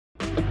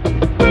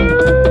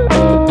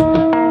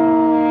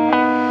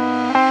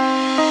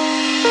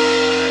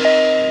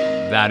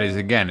that is,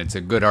 again, it's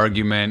a good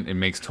argument. It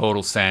makes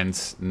total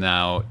sense.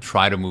 Now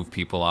try to move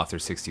people off their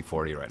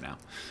 60/40 right now.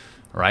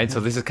 Right? So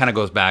this is kind of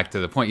goes back to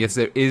the point. Yes,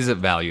 there is a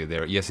value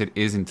there. Yes, it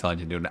is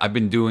intelligent doing it. I've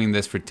been doing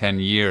this for 10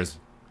 years,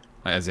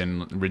 as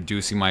in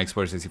reducing my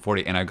exposure to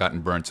 60/40, and I've gotten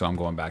burnt, so I'm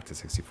going back to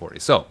 60/40.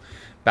 So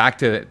back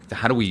to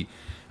how do we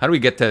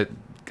get to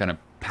kind of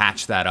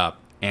patch that up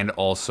and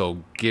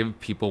also give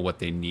people what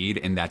they need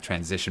in that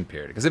transition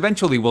period? Because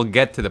eventually we'll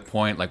get to the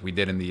point like we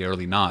did in the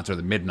early knots or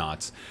the mid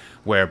knots,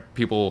 where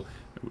people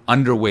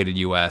underweighted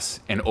US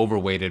and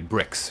overweighted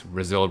BRICS,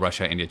 Brazil,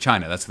 Russia, India,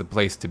 China. That's the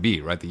place to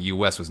be, right? The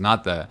US was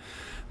not the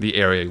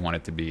area you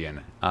wanted to be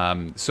in.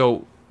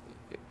 So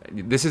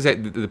this is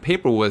the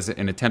paper was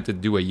an attempt to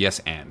do a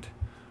yes and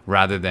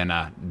rather than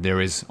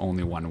there is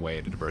only one way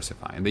to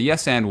diversify. And the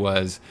yes and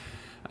was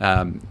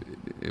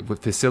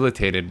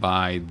facilitated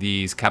by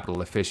these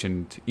capital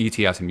efficient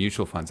ETFs and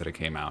mutual funds that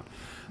came out,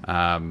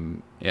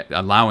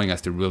 allowing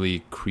us to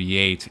really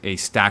create a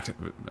stacked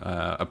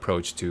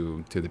approach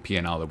to the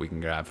P&L that we can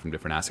grab from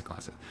different asset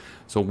classes.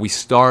 So we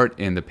start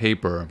in the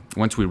paper,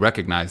 once we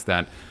recognize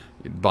that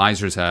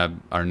advisors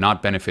are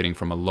not benefiting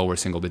from a lower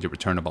single-digit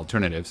return of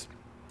alternatives,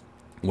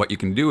 what you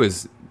can do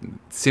is,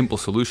 simple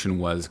solution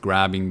was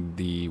grabbing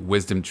the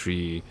Wisdom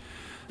Tree,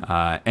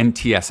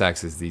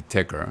 NTSX is the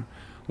ticker,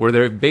 where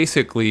they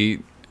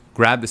basically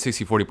grabbed the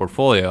 60/40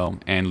 portfolio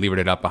and levered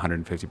it up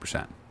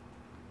 150%.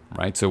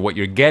 Right? So what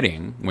you're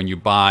getting when you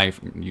buy,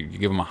 you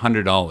give them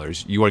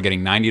 $100, you are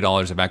getting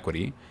 $90 of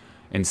equity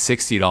and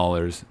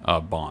 $60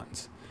 of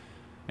bonds.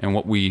 And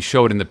what we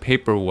showed in the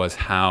paper was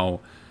how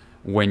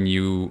when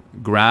you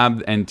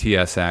grab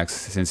NTSX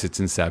since its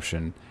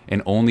inception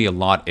and only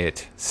allot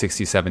it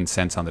 67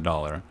 cents on the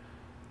dollar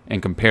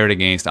and compare it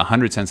against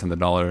 100 cents on the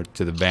dollar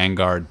to the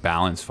Vanguard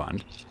Balance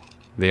Fund,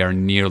 they are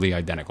nearly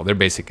identical. They're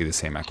basically the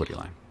same equity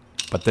line.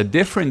 But the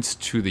difference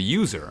to the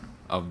user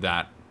of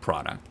that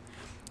product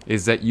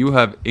is that you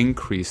have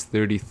increased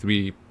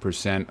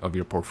 33% of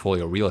your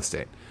portfolio real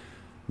estate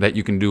that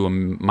you can do a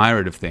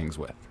myriad of things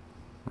with,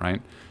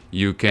 right?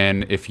 You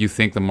can, if you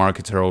think the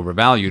markets are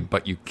overvalued,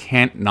 but you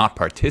can't not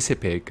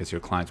participate because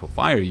your clients will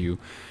fire you,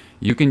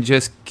 you can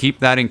just keep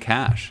that in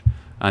cash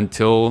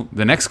until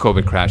the next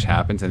COVID crash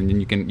happens, and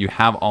then you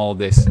have all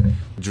this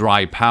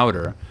dry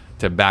powder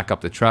to back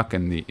up the truck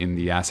in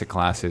the asset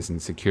classes and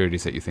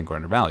securities that you think are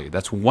undervalued.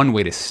 That's one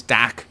way to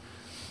stack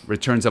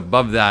returns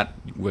above that,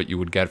 what you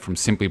would get from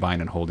simply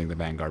buying and holding the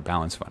Vanguard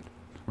Balance Fund,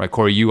 right?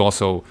 Corey, you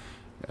also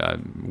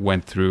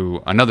went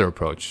through another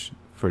approach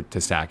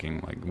to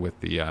stacking, like with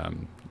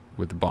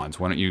the bonds.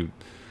 Why don't you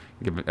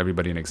give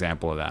everybody an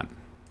example of that?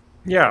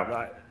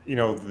 Yeah,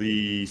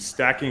 the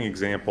stacking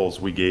examples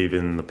we gave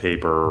in the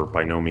paper are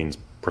by no means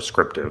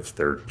prescriptive.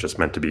 They're just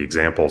meant to be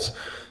examples.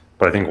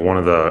 But I think one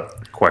of the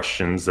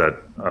questions that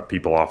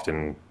people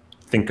often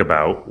think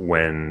about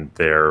when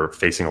they're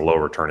facing a low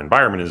return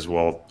environment is,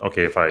 well,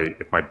 okay,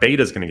 if my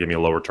beta is going to give me a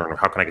low return,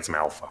 how can I get some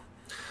alpha?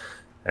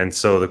 And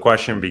so the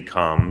question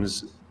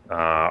becomes,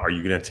 are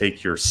you going to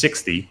take your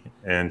 60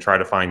 and try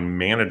to find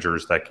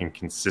managers that can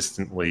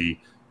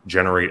consistently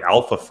generate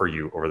alpha for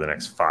you over the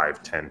next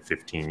 5, 10,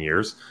 15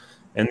 years?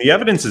 And the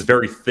evidence is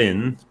very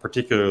thin,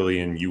 particularly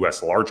in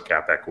US large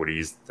cap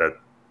equities, that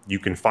you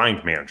can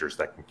find managers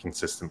that can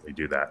consistently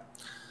do that.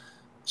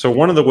 So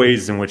one of the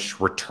ways in which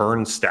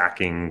return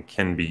stacking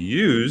can be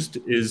used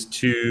is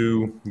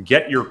to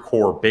get your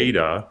core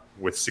beta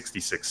with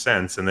 66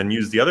 cents and then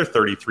use the other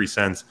 33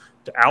 cents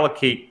to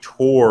allocate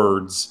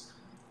towards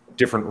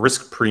different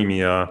risk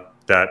premia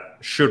that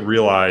should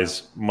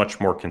realize much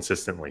more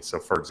consistently. So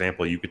for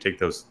example, you could take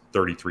those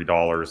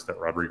 $33 that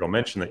Rodrigo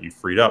mentioned that you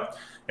freed up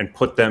and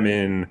put them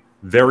in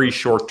very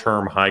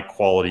short-term,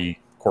 high-quality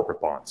corporate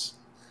bonds.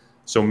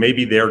 So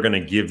maybe they're going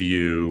to give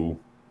you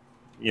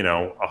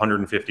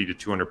 150 to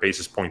 200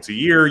 basis points a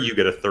year. You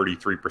get a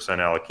 33%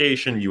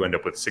 allocation. You end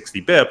up with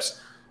 60 bips.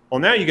 Well,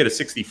 now you get a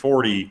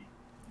 60/40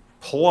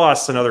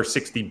 plus another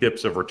 60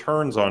 bips of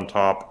returns on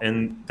top.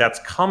 And that's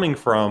coming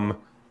from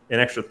an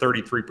extra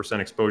 33%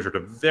 exposure to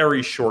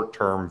very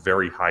short-term,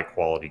 very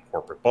high-quality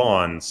corporate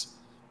bonds.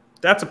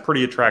 That's a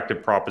pretty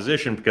attractive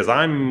proposition because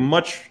I'm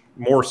much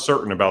more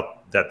certain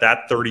about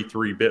that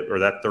 33 bit or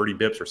that 30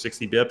 bips or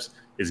 60 bips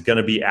is going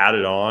to be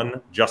added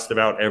on just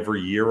about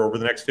every year over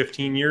the next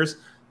 15 years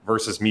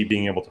versus me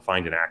being able to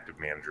find an active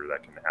manager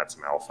that can add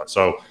some alpha.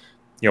 So,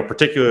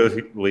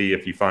 particularly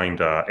if you find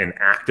an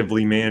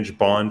actively managed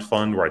bond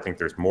fund where I think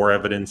there's more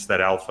evidence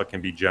that alpha can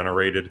be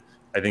generated,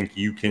 I think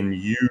you can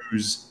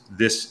use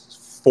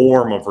this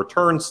form of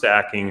return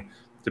stacking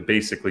to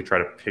basically try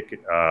to pick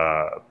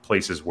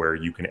places where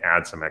you can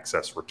add some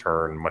excess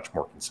return much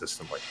more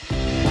consistently.